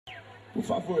Por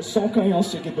favor, só um canhão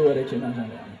seguidor aqui na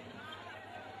galera.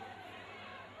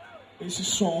 Esse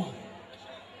som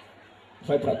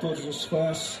vai para todos os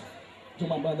fãs de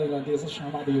uma banda irlandesa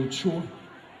chamada U2.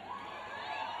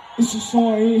 Esse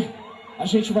som aí, a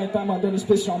gente vai estar mandando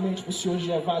especialmente pro senhor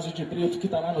Gervásio de Brito, que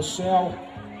tá lá no céu.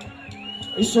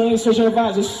 Isso aí, senhor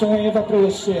Gervásio, esse som aí vai pra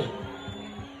você.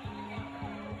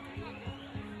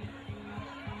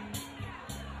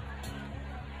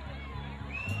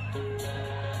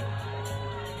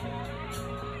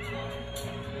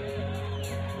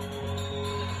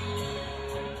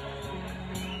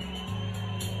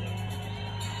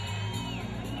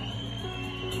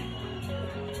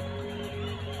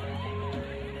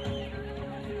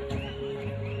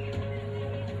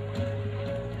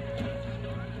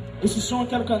 Esse som eu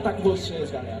quero cantar com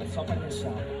vocês, galera, só pra quem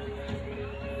sabe.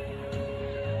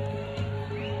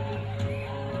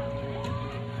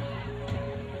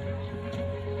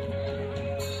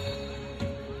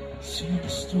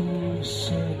 Since to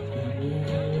set in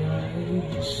your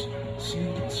eyes,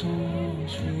 since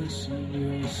always facing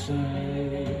your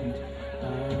side, I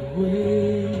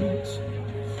wait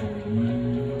for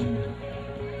you.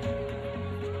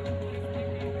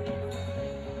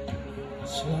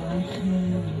 It's like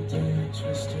hand and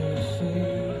twisted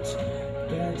fate,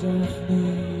 bed of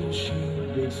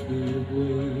nation makes me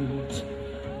wait,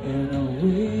 and I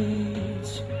wait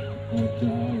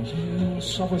without you.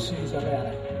 Só vocês,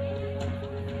 galera.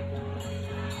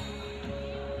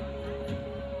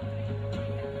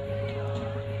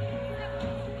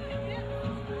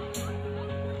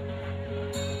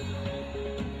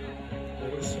 É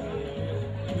isso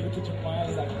aí, bonito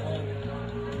demais da conta.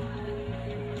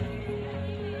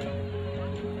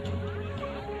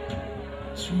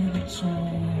 It's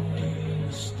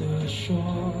always the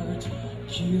short,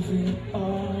 give it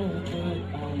all, but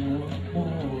I want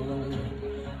more,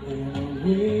 and I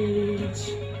wait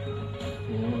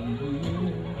for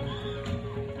you.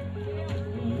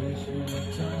 With or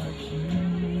without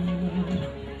you,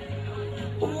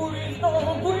 with or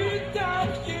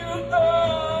without you,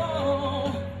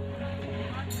 oh.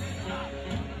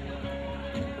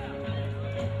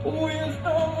 With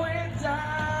or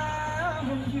without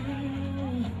you.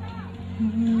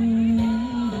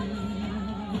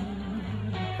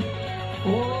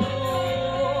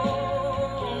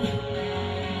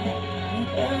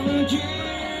 And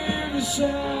give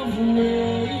yourself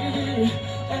away,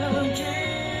 and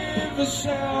give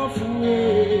yourself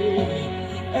away,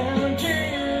 and give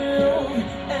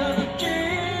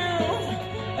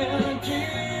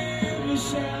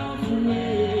yourself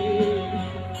away.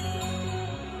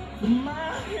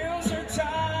 My hands are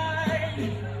tied,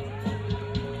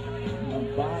 my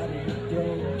body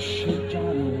goes shake on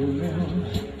a wheel,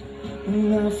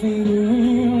 nothing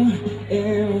real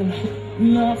and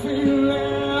nothing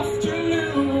left to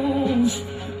lose,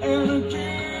 and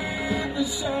give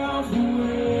yourself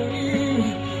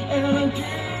away, and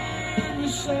give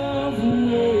yourself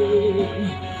away,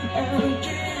 and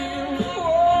give,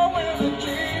 oh,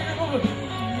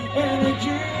 and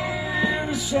give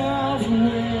yourself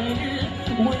away,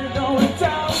 with or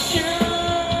without you.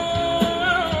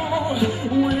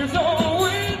 With or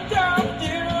without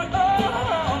you, oh,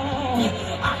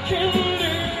 I can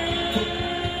live.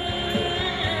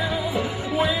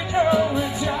 With or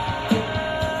without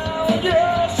you,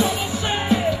 so say.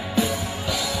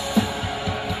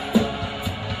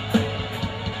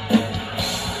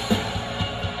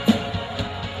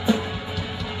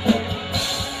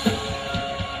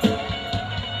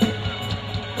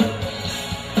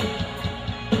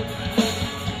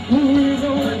 With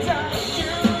or without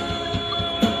you.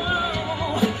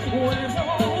 With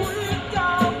or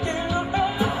without you,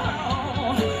 oh,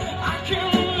 I can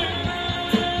live.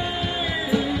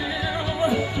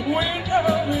 With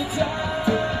or without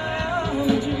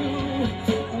you,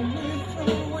 with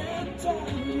or without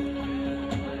you.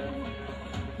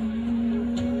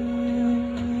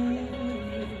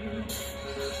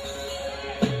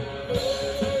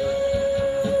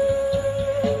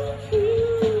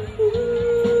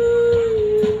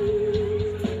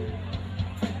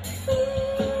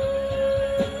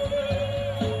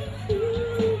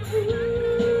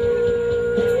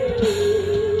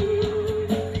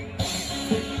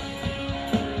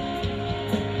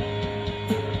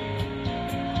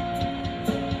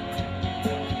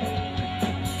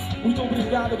 Muito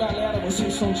obrigado, galera.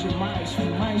 Vocês são demais,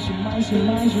 demais, demais,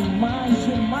 demais, demais,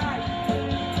 demais.